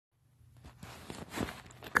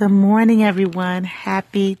Good morning, everyone.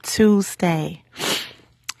 Happy Tuesday.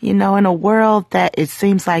 You know, in a world that it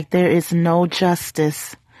seems like there is no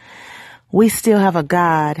justice, we still have a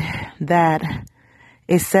God that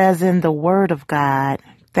it says in the Word of God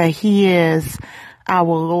that He is our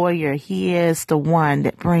lawyer. He is the one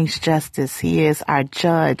that brings justice. He is our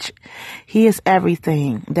judge. He is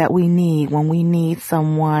everything that we need when we need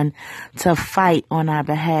someone to fight on our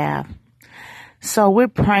behalf. So we're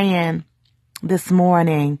praying this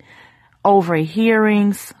morning over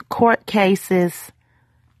hearings, court cases,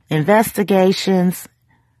 investigations,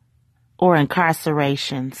 or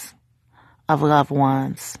incarcerations of loved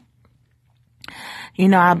ones. You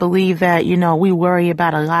know, I believe that, we worry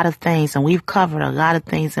about a lot of things, and we've covered a lot of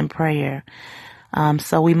things in prayer.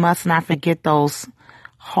 So we must not forget those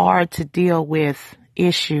hard to deal with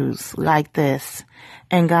issues like this.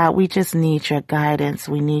 And God, we just need your guidance.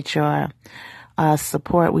 We need your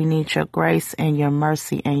support. We need your grace and your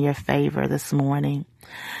mercy and your favor this morning.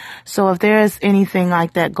 So if there is anything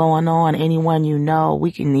like that going on, anyone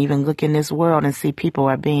we can even look in this world and see people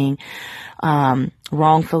are being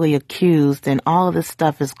wrongfully accused, and all of this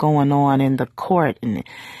stuff is going on in the court and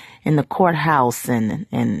in the courthouse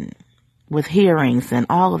and with hearings and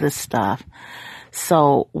all of this stuff.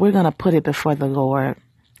 So we're going to put it before the Lord.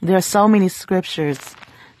 There are so many scriptures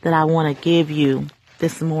that I want to give you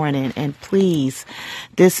this morning, and please,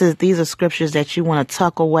 these are scriptures that you want to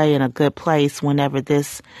tuck away in a good place whenever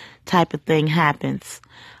this type of thing happens.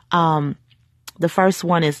 The first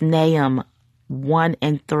one is Nahum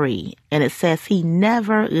 1:3, and it says, He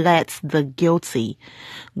never lets the guilty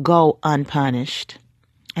go unpunished.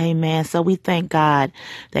 Amen. So we thank God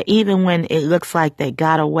that even when it looks like they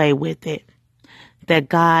got away with it, that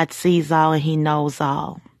God sees all and He knows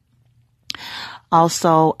all.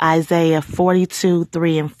 Also, Isaiah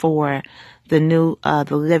 42:3-4,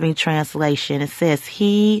 the Living Translation, it says,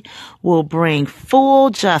 He will bring full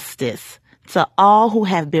justice to all who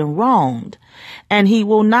have been wronged, and He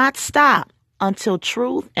will not stop until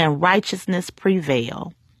truth and righteousness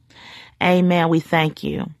prevail. Amen. We thank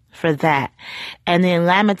you for that. And then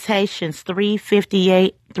Lamentations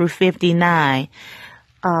 3:58-59,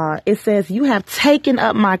 it says, You have taken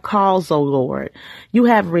up my cause, O Lord. You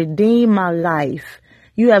have redeemed my life.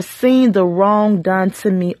 You have seen the wrong done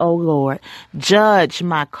to me, O Lord. Judge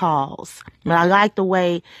my cause. And I like the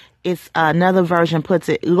way another version puts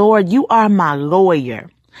it. Lord, you are my lawyer.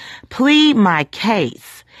 Plead my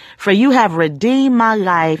case. For you have redeemed my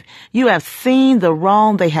life. You have seen the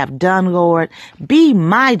wrong they have done, Lord. Be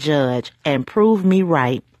my judge and prove me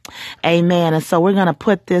right. Amen. And so we're going to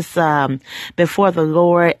put this before the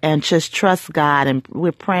Lord and just trust God. And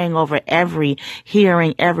we're praying over every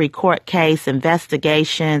hearing, every court case,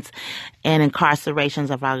 investigations, and incarcerations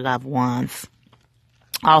of our loved ones.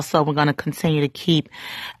 Also, we're going to continue to keep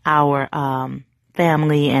our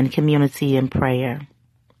family and community in prayer.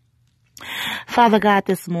 Father God,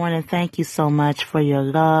 this morning, thank you so much for your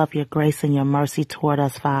love, your grace, and your mercy toward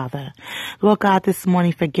us, Father. Lord God, this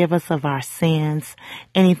morning, forgive us of our sins,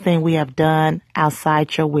 anything we have done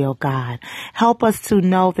outside your will, God. Help us to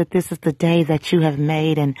know that this is the day that you have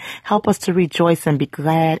made, and help us to rejoice and be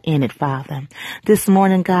glad in it, Father. This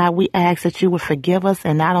morning, God, we ask that you would forgive us,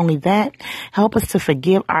 and not only that, help us to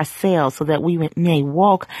forgive ourselves so that we may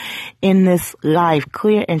walk in this life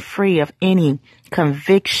clear and free of any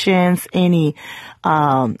convictions, any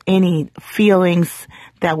feelings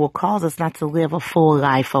that will cause us not to live a full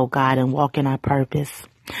life, oh God, and walk in our purpose.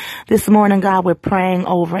 This morning, God, we're praying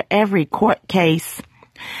over every court case,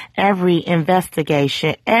 every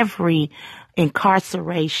investigation, every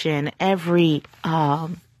incarceration, every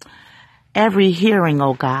hearing,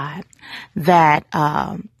 oh God, that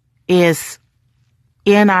is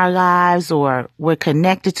in our lives or we're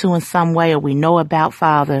connected to in some way or we know about,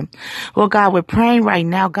 Father. Lord God, we're praying right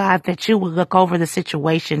now, God, that you will look over the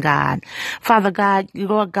situation, God. Father God,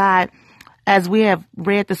 Lord God, as we have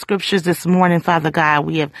read the scriptures this morning, Father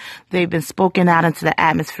God, they've been spoken out into the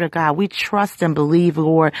atmosphere, God. We trust and believe,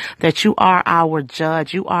 Lord, that you are our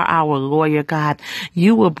judge. You are our lawyer, God.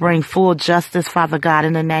 You will bring full justice, Father God,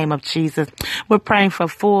 in the name of Jesus. We're praying for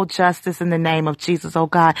full justice in the name of Jesus, oh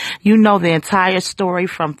God. You know the entire story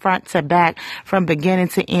from front to back, from beginning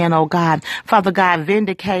to end, oh God. Father God,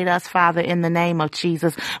 vindicate us, Father, in the name of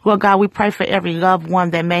Jesus. Lord God, we pray for every loved one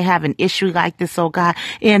that may have an issue like this, oh God,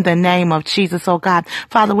 in the name of Jesus. Jesus, oh God.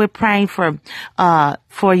 Father, we're praying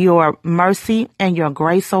for your mercy and your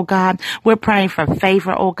grace, oh God. We're praying for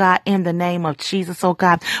favor, oh God, in the name of Jesus, oh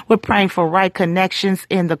God. We're praying for right connections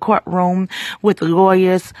in the courtroom with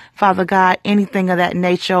lawyers, Father God, anything of that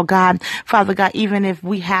nature, oh God. Father God, even if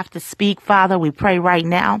we have to speak, Father, we pray right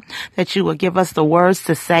now that you will give us the words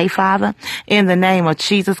to say, Father, in the name of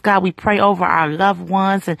Jesus, God. We pray over our loved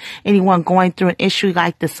ones and anyone going through an issue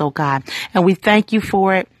like this, oh God. And we thank you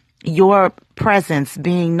for it, your presence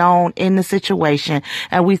being known in the situation.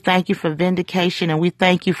 And we thank you for vindication, and we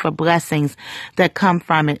thank you for blessings that come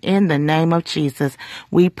from it. In the name of Jesus,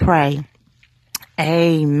 we pray.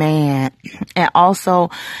 Amen. And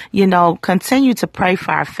also, continue to pray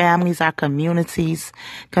for our families, our communities.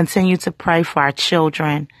 Continue to pray for our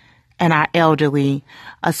children and our elderly.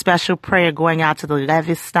 A special prayer going out to the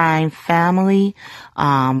Levestein family,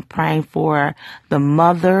 praying for the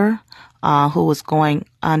mother who is going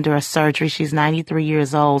under a surgery. She's 93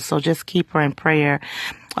 years old, so just keep her in prayer.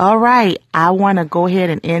 All right, I want to go ahead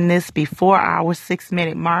and end this before our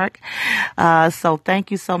 6-minute mark. So thank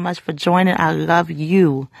you so much for joining. I love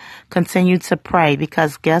you. Continue to pray,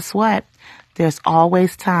 because guess what? There's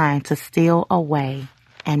always time to steal away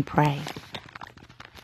and pray.